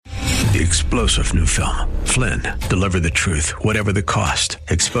The explosive new film, Flynn, deliver the truth, whatever the cost,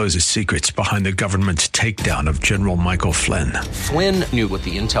 exposes secrets behind the government's takedown of General Michael Flynn. Flynn knew what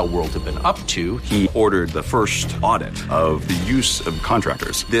the intel world had been up to. He ordered the first audit of the use of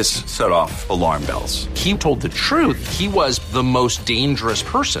contractors. This set off alarm bells. He told the truth. He was the most dangerous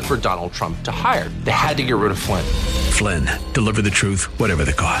person for Donald Trump to hire. They had to get rid of Flynn. Flynn, deliver the truth, whatever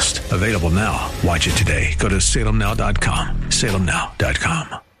the cost. Available now. Watch it today. Go to salemnow.com.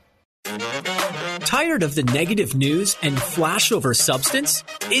 salemnow.com. Tired of the negative news and flashover substance?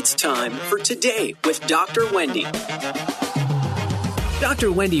 It's time for Today with Dr. Wendy.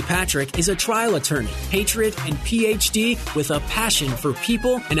 Dr. Wendy Patrick is a trial attorney, patriot, and PhD with a passion for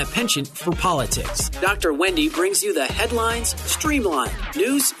people and a penchant for politics. Dr. Wendy brings you the headlines, streamlined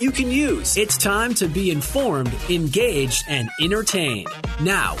news you can use. It's time to be informed, engaged, and entertained.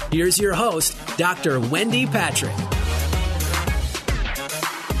 Now, here's your host, Dr. Wendy Patrick.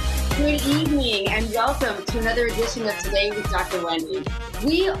 Good evening and welcome to another edition of Today with Dr. Wendy.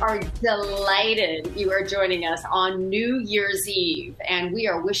 We are delighted you are joining us on New Year's Eve, and we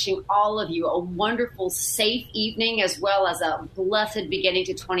are wishing all of you a wonderful, safe evening as well as a blessed beginning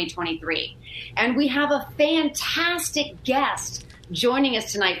to 2023. And we have a fantastic guest joining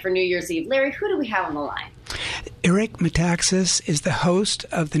us tonight for New Year's Eve. Larry, who do we have on the line? Eric Metaxas is the host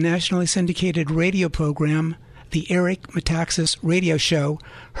of the nationally syndicated radio program, The Eric Metaxas Radio Show,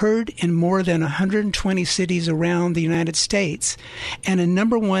 heard in more than 120 cities around the United States, and a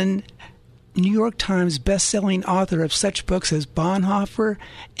 #1 New York Times best-selling author of such books as Bonhoeffer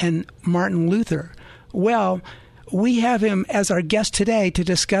and Martin Luther. Well, we have him as our guest today to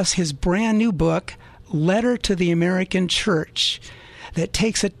discuss his brand new book, Letter to the American Church, that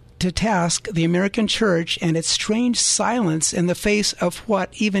takes to task the American church and its strange silence in the face of what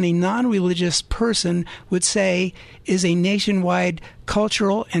even a non-religious person would say is a nationwide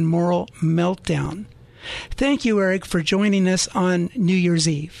cultural and moral meltdown. Thank you, Eric, for joining us on New Year's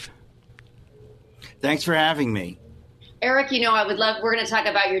Eve. Thanks for having me. Eric, we're going to talk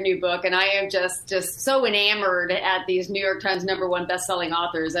about your new book, and I am just so enamored at these New York Times #1 best-selling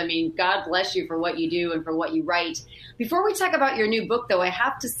authors. I mean, God bless you for what you do and for what you write. Before we talk about your new book, though, I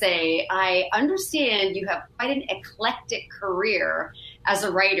have to say, I understand you have quite an eclectic career as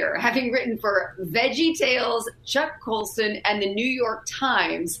a writer, having written for VeggieTales, Chuck Colson, and the New York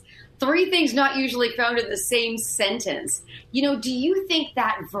Times. 3 things not usually found in the same sentence. Do you think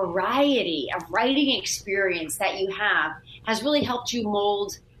that variety of writing experience that you have has really helped you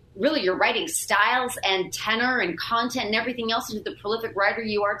mold really your writing styles and tenor and content and everything else into the prolific writer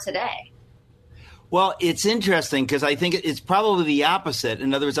you are today? Well, it's interesting because I think it's probably the opposite.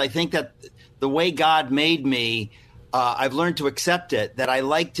 In other words, I think that the way God made me, I've learned to accept it, that I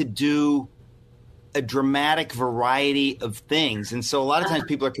like to do a dramatic variety of things. And so a lot of times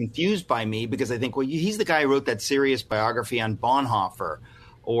people are confused by me because I think, well, he's the guy who wrote that serious biography on Bonhoeffer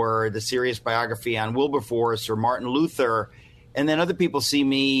or the serious biography on Wilberforce or Martin Luther. And then other people see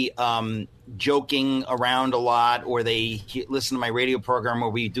me joking around a lot, or they listen to my radio program where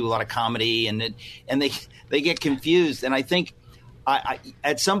we do a lot of comedy, and they get confused. And I think I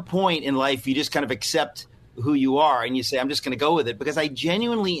at some point in life, you just kind of accept who you are and you say, I'm just going to go with it, because I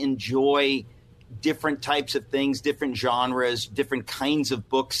genuinely enjoy different types of things, different genres, different kinds of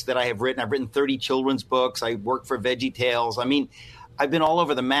books that I have written. I've written 30 children's books. I work for VeggieTales. I mean, I've been all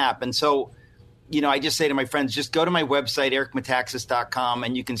over the map. And so, I just say to my friends, just go to my website, ericmetaxas.com,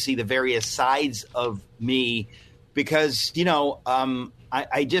 and you can see the various sides of me, because,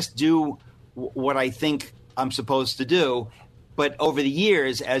 I just do what I think I'm supposed to do. But over the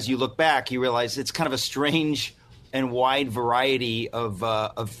years, as you look back, you realize it's kind of a strange and wide variety of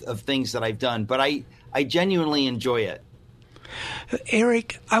things that I've done. But I genuinely enjoy it.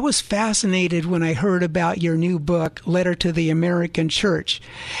 Eric, I was fascinated when I heard about your new book, Letter to the American Church.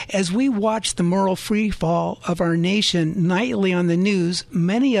 As we watch the moral freefall of our nation nightly on the news,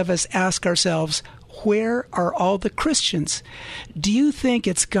 many of us ask ourselves, where are all the Christians? Do you think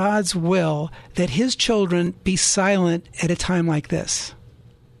it's God's will that his children be silent at a time like this?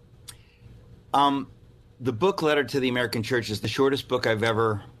 The book Letter to the American Church is the shortest book I've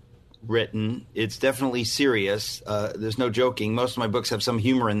ever written. It's definitely serious. There's no joking. Most of my books have some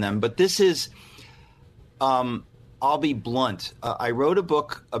humor in them. But this is, I'll be blunt. I wrote a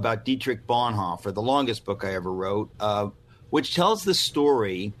book about Dietrich Bonhoeffer, the longest book I ever wrote, which tells the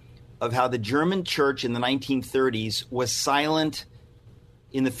story of how the German church in the 1930s was silent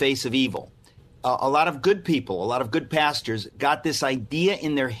in the face of evil. A lot of good people, a lot of good pastors got this idea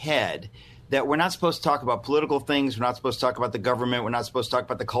in their head that we're not supposed to talk about political things. We're not supposed to talk about the government. We're not supposed to talk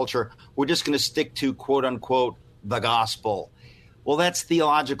about the culture. We're just going to stick to, quote unquote, the gospel. Well, that's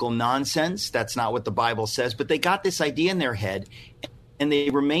theological nonsense. That's not what the Bible says. But they got this idea in their head, and they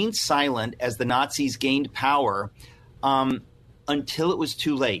remained silent as the Nazis gained power until it was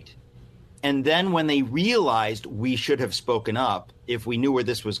too late. And then when they realized we should have spoken up, if we knew where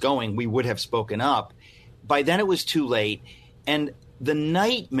this was going, we would have spoken up. By then it was too late. And the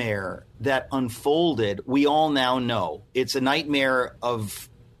nightmare that unfolded, we all now know. It's a nightmare of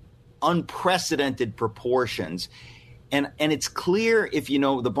unprecedented proportions. And it's clear, if you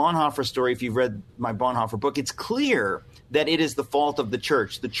know the Bonhoeffer story, if you've read my Bonhoeffer book, it's clear that it is the fault of the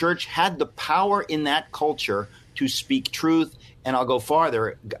church. The church had the power in that culture to speak truth. And I'll go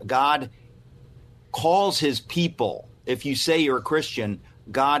farther. God calls his people. If you say you're a Christian,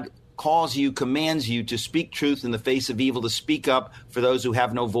 God calls you, commands you to speak truth in the face of evil, to speak up for those who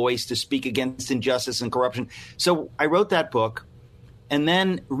have no voice, to speak against injustice and corruption. So I wrote that book. And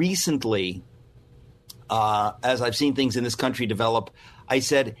then recently, as I've seen things in this country develop, I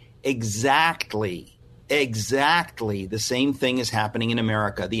said exactly the same thing is happening in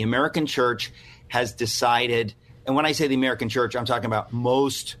America. The American church has decided, and when I say the American church, I'm talking about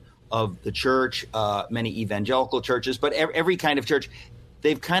most of the church, many evangelical churches, but every kind of church.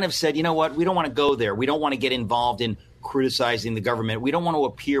 They've kind of said, you know what, we don't want to go there. We don't want to get involved in criticizing the government. We don't want to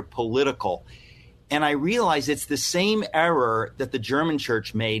appear political. And I realize it's the same error that the German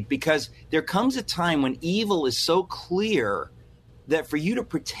church made, because there comes a time when evil is so clear that for you to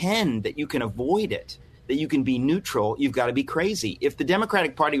pretend that you can avoid it, that you can be neutral, you've got to be crazy. If the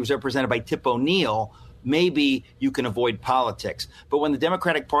Democratic Party was represented by Tip O'Neill, maybe you can avoid politics. But when the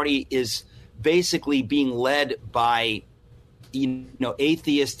Democratic Party is basically being led by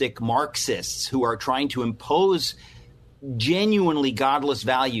atheistic Marxists who are trying to impose genuinely godless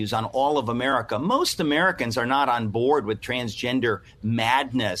values on all of America. Most Americans are not on board with transgender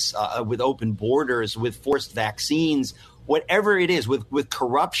madness, with open borders, with forced vaccines, whatever it is, with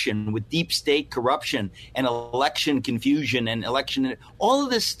corruption, with deep state corruption and election confusion and all of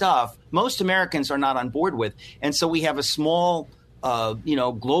this stuff. Most Americans are not on board with. And so we have a small,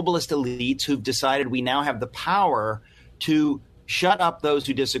 globalist elites who've decided we now have the power to shut up those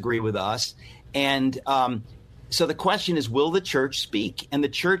who disagree with us. And so the question is, will the church speak? And the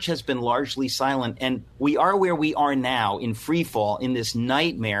church has been largely silent. And we are where we are now in free fall, in this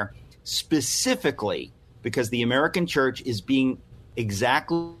nightmare, specifically because the American church is being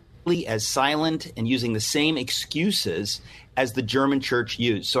exactly as silent and using the same excuses as the German church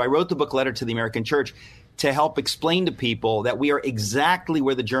used. So I wrote the book Letter to the American Church to help explain to people that we are exactly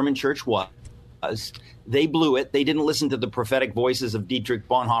where the German church was. They blew it. They didn't listen to the prophetic voices of Dietrich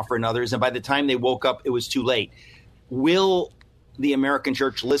Bonhoeffer and others. And by the time they woke up, it was too late. Will the American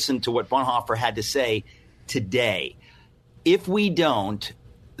church listen to what Bonhoeffer had to say today? If we don't,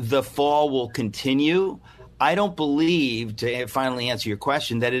 the fall will continue. I don't believe, to finally answer your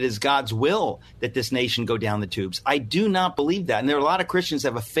question, that it is God's will that this nation go down the tubes. I do not believe that. And there are a lot of Christians that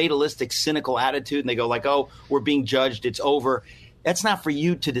have a fatalistic, cynical attitude, and they go like, oh, we're being judged, it's over. That's not for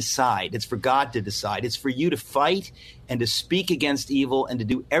you to decide. It's for God to decide. It's for you to fight and to speak against evil and to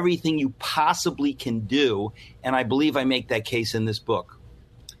do everything you possibly can do. And I believe I make that case in this book.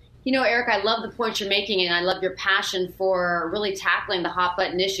 You know, Eric, I love the point you're making, and I love your passion for really tackling the hot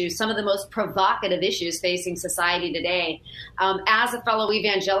button issues, some of the most provocative issues facing society today. As a fellow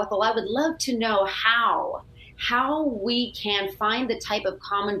evangelical, I would love to know how we can find the type of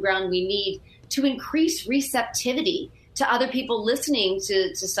common ground we need to increase receptivity to other people listening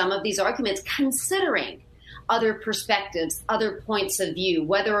to some of these arguments, considering other perspectives, other points of view,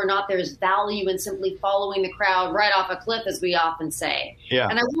 whether or not there's value in simply following the crowd right off a cliff, as we often say. Yeah.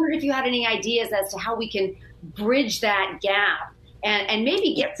 And I wondered if you had any ideas as to how we can bridge that gap and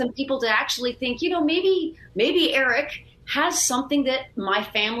maybe get some people to actually think, maybe Eric has something that my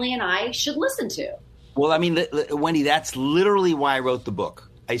family and I should listen to. Well, I mean, Wendy, that's literally why I wrote the book.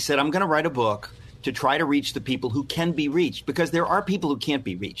 I said, I'm going to write a book to try to reach the people who can be reached, because there are people who can't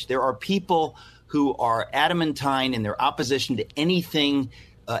be reached. There are people who are adamantine in their opposition to anything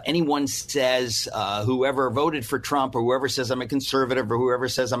anyone says, whoever voted for Trump or whoever says I'm a conservative or whoever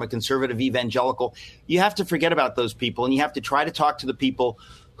says I'm a conservative evangelical. You have to forget about those people, and you have to try to talk to the people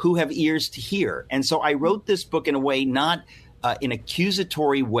who have ears to hear. And so I wrote this book in a way, not in an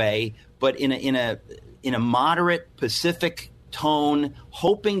accusatory way, but in a moderate, pacific tone,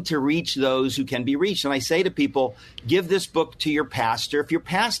 hoping to reach those who can be reached. And I say to people, give this book to your pastor. If your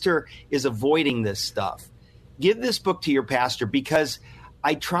pastor is avoiding this stuff, give this book to your pastor, because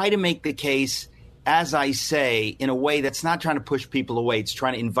I try to make the case, as I say, in a way that's not trying to push people away. It's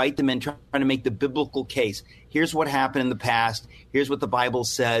trying to invite them in, trying to make the biblical case. Here's what happened in the past. Here's what the Bible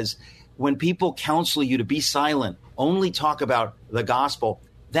says. When people counsel you to be silent, only talk about the gospel.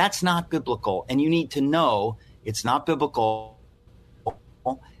 That's not biblical. And you need to know it's not biblical.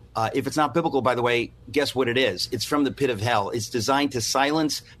 If it's not biblical, by the way, guess what it is? It's from the pit of hell. It's designed to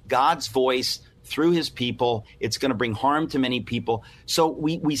silence God's voice through his people. It's going to bring harm to many people. So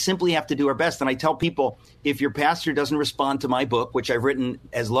we simply have to do our best. And I tell people, if your pastor doesn't respond to my book, which I've written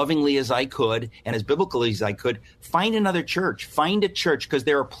as lovingly as I could and as biblically as I could, find another church. Find a church, because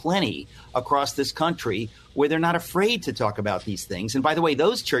there are plenty across this country where they're not afraid to talk about these things. And by the way,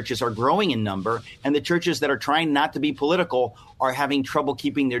 those churches are growing in number, and the churches that are trying not to be political are having trouble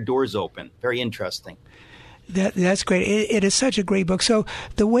keeping their doors open. Very interesting. That's great. It is such a great book. So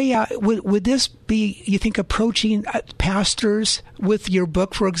the way out, would this be, you think, approaching pastors with your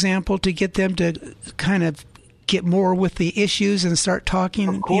book, for example, to get them to kind of get more with the issues and start talking?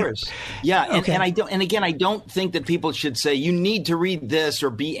 Of course. Yeah. Okay. And I don't think that people should say, you need to read this or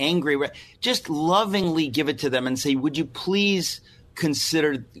be angry. Just lovingly give it to them and say, would you please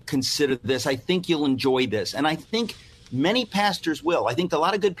consider this? I think you'll enjoy this. And I think many pastors will. I think a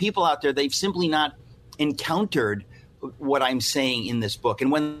lot of good people out there, they've simply not encountered what I'm saying in this book.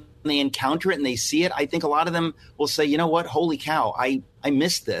 And when they encounter it and they see it, I think a lot of them will say, you know what, holy cow, I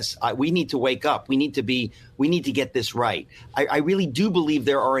missed this. We need to wake up. We need to get this right. I really do believe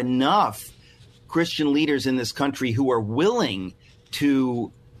there are enough Christian leaders in this country who are willing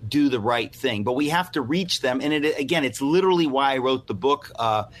to do the right thing, but we have to reach them. And it's literally why I wrote the book,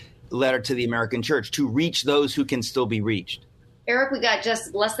 Letter to the American Church, to reach those who can still be reached. Eric, we got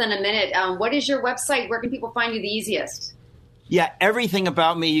just less than a minute. What is your website? Where can people find you the easiest? Yeah, everything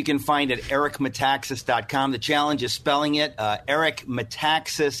about me you can find at ericmetaxas.com. The challenge is spelling it. Eric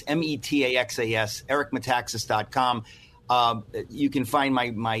Metaxas, Metaxas, ericmetaxas.com. You can find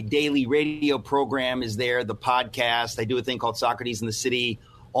my daily radio program is there, the podcast. I do a thing called Socrates in the City,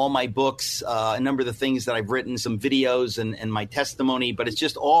 all my books, a number of the things that I've written, some videos and my testimony. But it's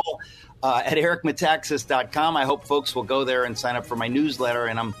just all at ericmetaxas.com. I hope folks will go there and sign up for my newsletter,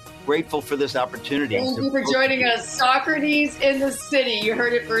 and I'm grateful for this opportunity. Thank you for joining us. Socrates in the City. You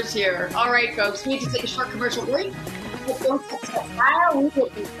heard it first here. All right, folks, we need to take a short commercial break. But don't touch that dial. We will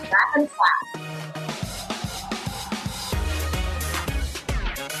be back in class.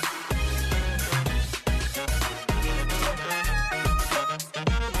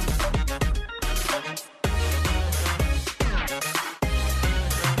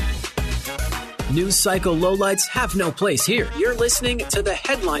 News cycle lowlights have no place here. You're listening to the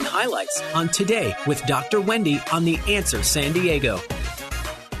headline highlights on Today with Dr. Wendy on The Answer San Diego.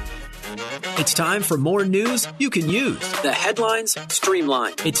 It's time for more news you can use. The headlines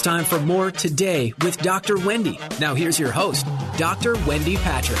streamlined. It's time for more Today with Dr. Wendy. Now here's your host, Dr. Wendy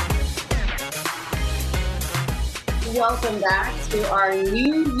Patrick. Welcome back to our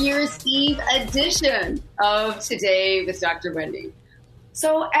New Year's Eve edition of Today with Dr. Wendy.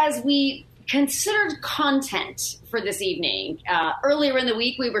 So as we considered content for this evening, earlier in the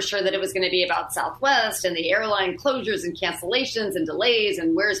week, we were sure that it was going to be about Southwest and the airline closures and cancellations and delays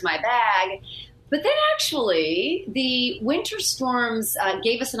and where's my bag. But then actually, the winter storms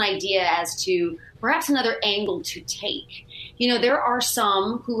gave us an idea as to perhaps another angle to take. You know, there are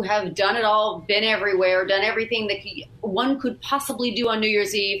some who have done it all, been everywhere, done everything that one could possibly do on New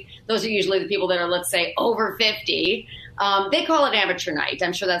Year's Eve. Those are usually the people that are, let's say, over 50. They call it amateur night.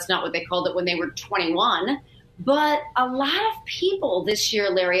 I'm sure that's not what they called it when they were 21. But a lot of people this year,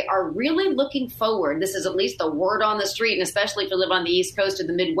 Larry, are really looking forward. This is at least the word on the street, and especially if you live on the East Coast or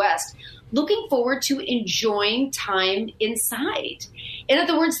the Midwest, looking forward to enjoying time inside. In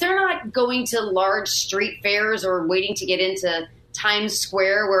other words, they're not going to large street fairs or waiting to get into Times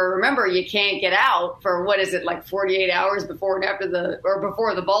Square, where, remember, you can't get out for, 48 hours before and after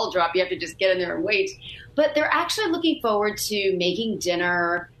before the ball drop. You have to just get in there and wait. But they're actually looking forward to making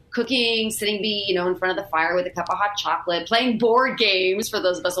dinner, cooking, sitting in front of the fire with a cup of hot chocolate, playing board games for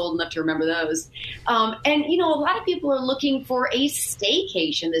those of us old enough to remember those. And a lot of people are looking for a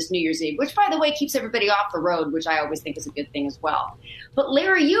staycation this New Year's Eve, which, by the way, keeps everybody off the road, which I always think is a good thing as well. But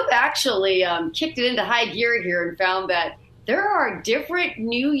Larry, you've actually kicked it into high gear here and found that there are different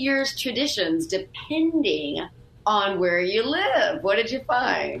New Year's traditions depending on where you live. What did you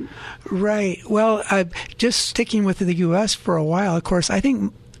find? Right. Well, just sticking with the U.S. for a while, of course, I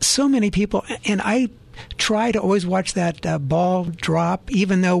think so many people, and I try to always watch that ball drop,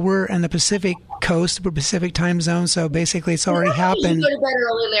 even though we're in the Pacific Coast, the Pacific time zone. So basically, it's already happened. You go to bed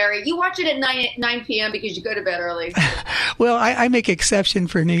early, Larry. You watch it at 9 p.m. because you go to bed early. Well, I make exception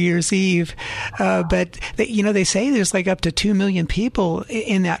for New Year's Eve, but they say there's like up to 2 million people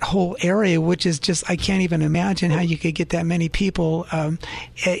in that whole area, which is just, I can't even imagine how you could get that many people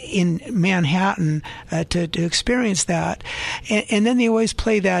in Manhattan to experience that. And then they always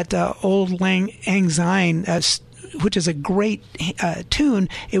play that Old Lang Syne, which is a great tune.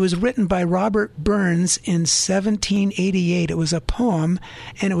 It was written by Robert Burns in 1788. It was a poem,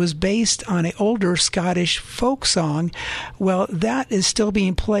 and it was based on an older Scottish folk song. Well, that is still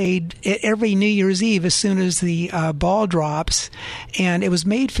being played every New Year's Eve as soon as the ball drops, and it was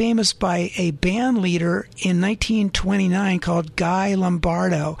made famous by a band leader in 1929 called Guy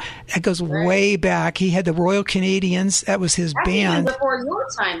Lombardo. That goes way back. He had the Royal Canadians. That was his band. Even before your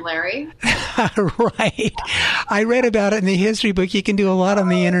time, Larry. Right. I read about it in the history book. You can do a lot on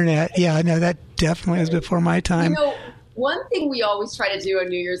the internet. Yeah, no, that definitely was before my time. One thing we always try to do on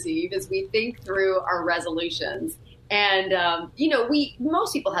New Year's Eve is we think through our resolutions. And,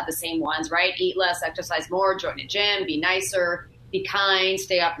 most people have the same ones, right? Eat less, exercise more, join a gym, be nicer, be kind,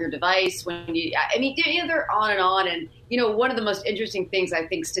 stay off your device. They're on and on. And, one of the most interesting things I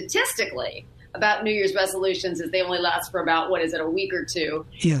think statistically about New Year's resolutions is they only last for about, a week or two.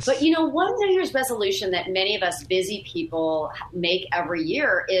 Yes. But, one New Year's resolution that many of us busy people make every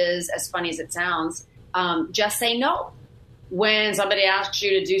year is, as funny as it sounds, just say no. When somebody asks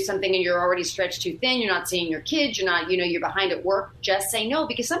you to do something and you're already stretched too thin, you're not seeing your kids, you're not, you're behind at work, just say no,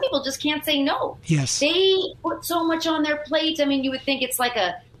 because some people just can't say no. Yes. They put so much on their plate. I mean, you would think it's like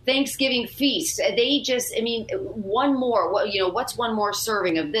a Thanksgiving feast. They just, one more, what's one more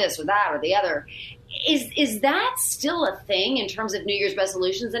serving of this or that or the other? Is that still a thing in terms of New Year's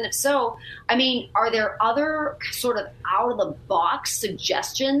resolutions? And if so, are there other sort of out of the box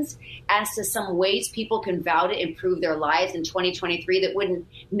suggestions as to some ways people can vow to improve their lives in 2023 that wouldn't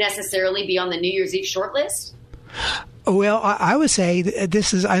necessarily be on the New Year's Eve short list? Well, I would say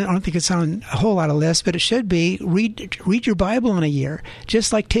this is, I don't think it's on a whole lot of lists, but it should be read your Bible in a year.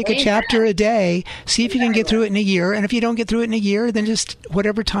 Just like take a chapter a day, see if you can get through it in a year. And if you don't get through it in a year, then just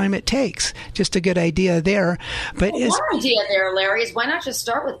whatever time it takes. Just a good idea there. But one idea there, Larry, is why not just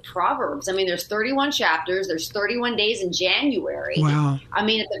start with Proverbs? There's 31 chapters. There's 31 days in January. Wow. At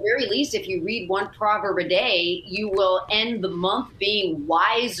the very least, if you read one proverb a day, you will end the month being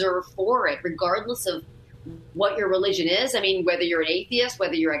wiser for it, regardless of what your religion is. Whether you're an atheist,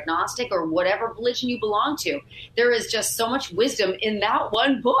 whether you're agnostic, or whatever religion you belong to, there is just so much wisdom in that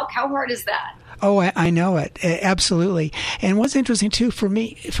one book. How hard is that? Oh, I know it. Absolutely. And what's interesting too for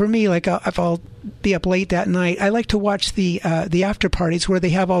me, like if I'll be up late that night, I like to watch the after parties where they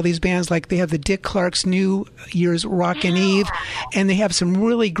have all these bands. Like they have the Dick Clark's New Year's Rockin' Eve, and they have some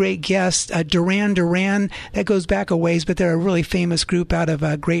really great guests. Duran Duran, that goes back a ways, but they're a really famous group out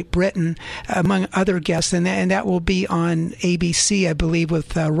of Great Britain, among other guests, and that will be on ABC, I believe,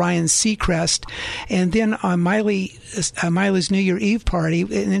 with Ryan Seacrest, and then on Miley's New Year Eve party.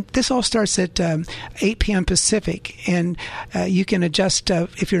 And this all starts at 8 p.m. Pacific, and you can adjust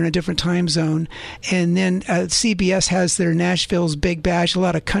if you're in a different time zone. And then CBS has their Nashville's Big Bash, a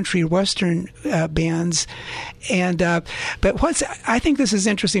lot of country western bands. And but I think this is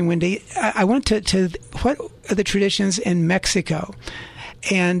interesting, Wendy. I went to what are the traditions in Mexico,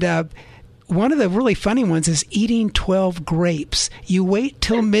 and one of the really funny ones is eating 12 grapes. You wait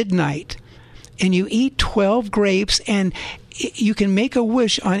till midnight, and you eat 12 grapes, and you can make a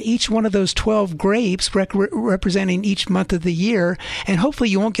wish on each one of those 12 grapes representing each month of the year, and hopefully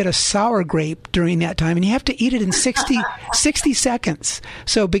you won't get a sour grape during that time. And you have to eat it in 60 seconds.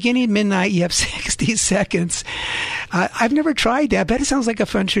 So beginning at midnight, you have 60 seconds. I've never tried that, but it sounds like a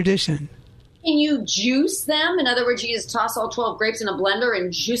fun tradition. Can you juice them? In other words, you just toss all 12 grapes in a blender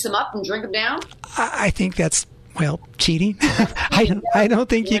and juice them up and drink them down? I think that's, cheating. I don't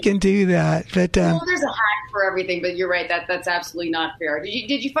think you can do that. But well, there's a hack for everything, but you're right. That's absolutely not fair.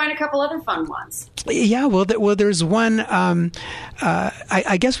 Did you find a couple other fun ones? Yeah, well, there's one.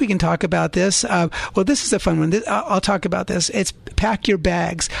 I guess we can talk about this. This is a fun one. I'll talk about this. It's pack your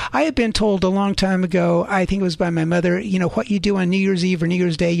bags. I had been told a long time ago, I think it was by my mother, what you do on New Year's Eve or New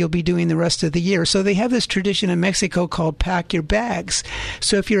Year's Day, you'll be doing the rest of the year. So they have this tradition in Mexico called pack your bags.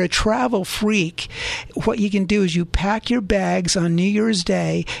 So if you're a travel freak, what you can do is you pack your bags on New Year's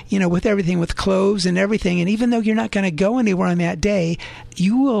Day, with everything, with clothes and everything. And even though you're not going to go anywhere on that day,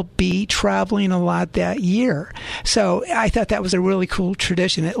 you will be traveling a lot that year. So I thought that was a really cool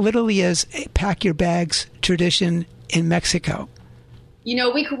tradition. It literally is a pack your bags tradition in Mexico. You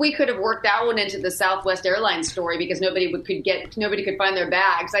know, we could have worked that one into the Southwest Airlines story because nobody could find their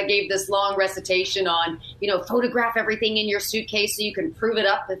bags. I gave this long recitation on, photograph everything in your suitcase so you can prove it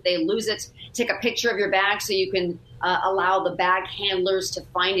up if they lose it. Take a picture of your bag so you can allow the bag handlers to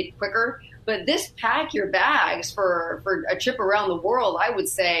find it quicker. But this pack your bags for a trip around the world, I would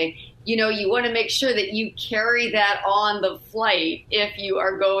say, you want to make sure that you carry that on the flight if you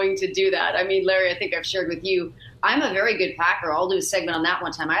are going to do that. I mean, Larry, I think I've shared with you, I'm a very good packer. I'll do a segment on that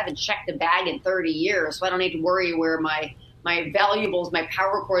one time. I haven't checked a bag in 30 years, so I don't need to worry where my valuables, my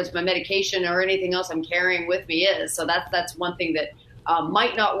power cords, my medication, or anything else I'm carrying with me is. So that's one thing that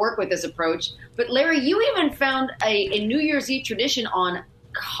might not work with this approach. But Larry, you even found a New Year's Eve tradition on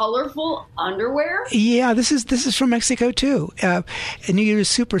colorful underwear? Yeah, this is from Mexico too. A New Year's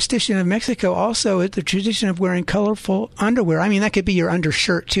superstition of Mexico also the tradition of wearing colorful underwear. I mean, that could be your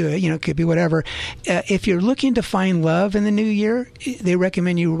undershirt too. It could be whatever. If you're looking to find love in the new year, they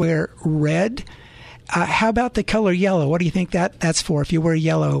recommend you wear red. How about the color yellow? What do you think that's for? If you wear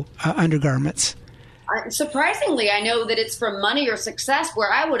yellow undergarments. Surprisingly, I know that it's for money or success, where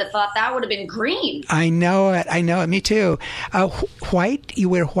I would have thought that would have been green. I know it. Me too. White, you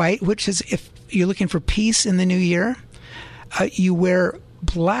wear white, which is if you're looking for peace in the new year. You wear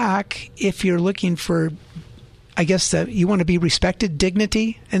black if you're looking for, I guess, you want to be respected,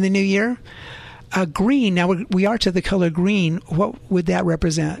 dignity in the new year. Green, now we are to the color green. What would that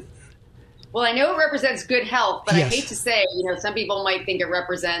represent? Well, I know it represents good health, but yes. I hate to say, some people might think it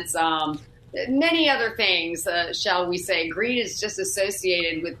represents many other things, shall we say. Green is just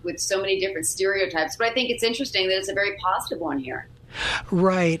associated with so many different stereotypes. But I think it's interesting that it's a very positive one here.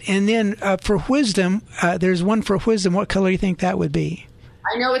 Right. And then for wisdom, there's one for wisdom. What color do you think that would be?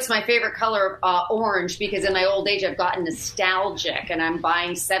 I know it's my favorite color, orange, because in my old age I've gotten nostalgic and I'm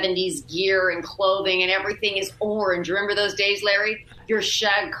buying 70s gear and clothing and everything is orange. Remember those days, Larry? Your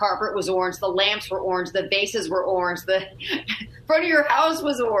shag carpet was orange, the lamps were orange, the vases were orange, the front of your house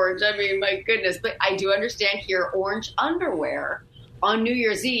was orange. I mean, my goodness. But I do understand here orange underwear on New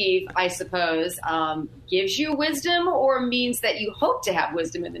Year's Eve, I suppose, gives you wisdom or means that you hope to have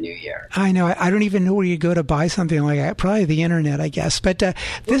wisdom in the new year. I know. I don't even know where you go to buy something like that. Probably the internet, I guess. But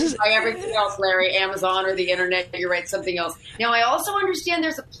this is buy everything else, Larry, Amazon or the internet. You're right, something else. Now, I also understand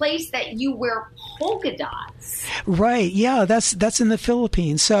there's a place that you wear polka dots. Right. Yeah, that's in the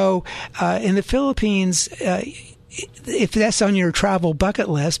Philippines. So in the Philippines, if that's on your travel bucket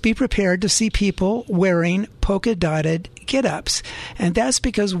list, be prepared to see people wearing polka-dotted get-ups. And that's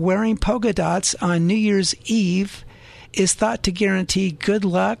because wearing polka dots on New Year's Eve is thought to guarantee good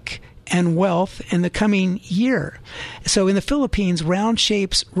luck and wealth in the coming year. So in the Philippines, round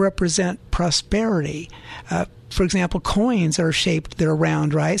shapes represent prosperity. For example, coins are shaped, they're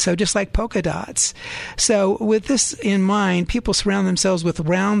round, right? So just like polka dots. So with this in mind, people surround themselves with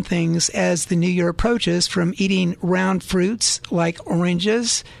round things as the new year approaches, from eating round fruits like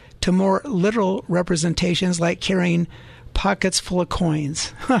oranges to more literal representations like carrying pockets full of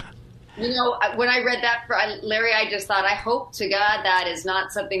coins. When I read that, Larry, I just thought, I hope to God that is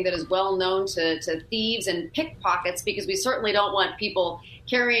not something that is well known to thieves and pickpockets, because we certainly don't want people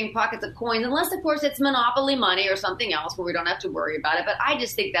carrying pockets of coins, unless, of course, it's monopoly money or something else where we don't have to worry about it. But I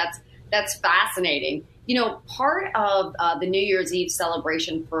just think that's fascinating. Part of the New Year's Eve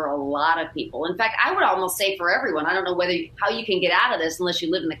celebration for a lot of people, in fact, I would almost say for everyone, I don't know how you can get out of this unless you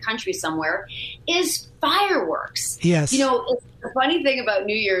live in the country somewhere, is fireworks. Yes. The funny thing about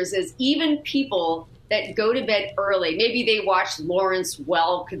New Year's is even people that go to bed early, maybe they watch Lawrence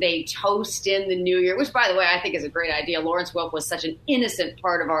Welk, they toast in the New Year, which, by the way, I think is a great idea. Lawrence Welk was such an innocent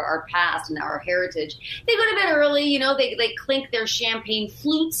part of our past and our heritage. They go to bed early, they clink their champagne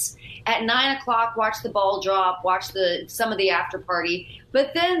flutes at 9 o'clock, watch the ball drop, watch some of the after party.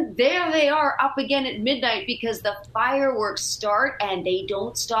 But then there they are up again at midnight because the fireworks start and they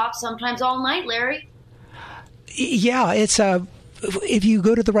don't stop, sometimes all night, Larry. Yeah, it's if you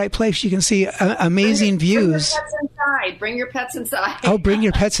go to the right place, you can see amazing views. Bring your pets inside. Oh, bring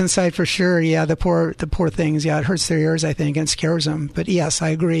your pets inside for sure. Yeah, the poor things. Yeah, it hurts their ears, I think, and scares them. But yes, I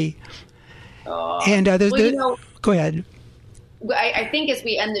agree. And go ahead. I think as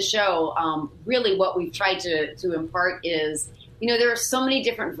we end the show, really what we've tried to impart is, there are so many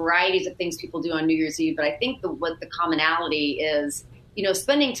different varieties of things people do on New Year's Eve, but I think what the commonality is,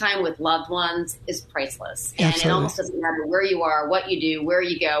 spending time with loved ones is priceless. And Absolutely. It almost doesn't matter where you are, what you do, where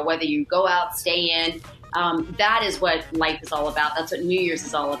you go, whether you go out, stay in. That is what life is all about. That's what New Year's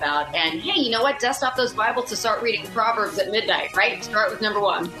is all about. And hey, you know what? Dust off those Bibles to start reading Proverbs at midnight, right? Start with number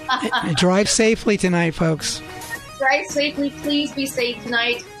 1. Drive safely tonight, folks. Drive safely. Please be safe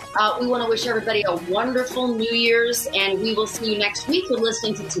tonight. We want to wish everybody a wonderful New Year's, and we will see you next week. You're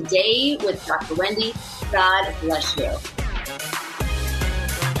listening to Today with Dr. Wendy. God bless you.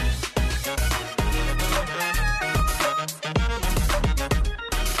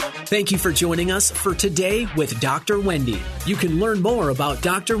 Thank you for joining us for Today with Dr. Wendy. You can learn more about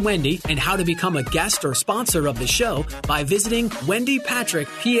Dr. Wendy and how to become a guest or sponsor of the show by visiting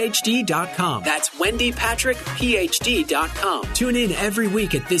wendypatrickphd.com. That's wendypatrickphd.com. Tune in every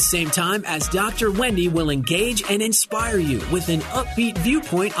week at this same time as Dr. Wendy will engage and inspire you with an upbeat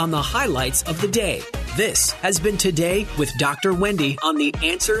viewpoint on the highlights of the day. This has been Today with Dr. Wendy on The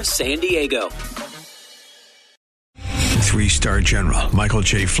Answer San Diego. 3-star General Michael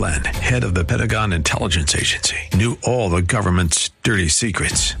J. Flynn, head of the Pentagon Intelligence Agency, knew all the government's dirty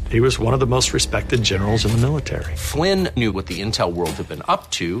secrets. He was one of the most respected generals in the military. Flynn knew what the intel world had been up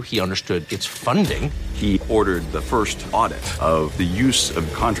to. He understood its funding. He ordered the first audit of the use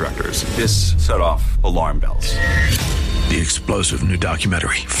of contractors. This set off alarm bells. The explosive new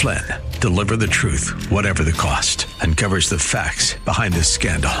documentary, Flynn, Deliver the Truth, Whatever the Cost, uncovers the facts behind this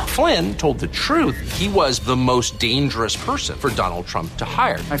scandal. Flynn told the truth. He was the most dangerous person for Donald Trump to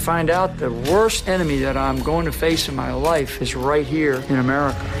hire. I find out the worst enemy that I'm going to face in my life is right here in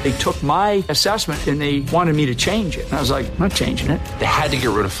America. They took my assessment and they wanted me to change it. And I was like, I'm not changing it. They had to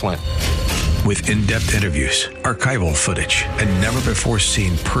get rid of Flynn. With in-depth interviews, archival footage, and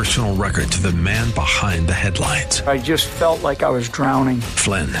never-before-seen personal records of the man behind the headlines. I just felt like I was drowning.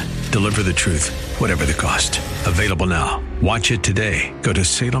 Flynn, Deliver the Truth, Whatever the Cost. Available now. Watch it today. Go to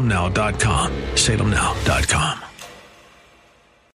salemnow.com. salemnow.com.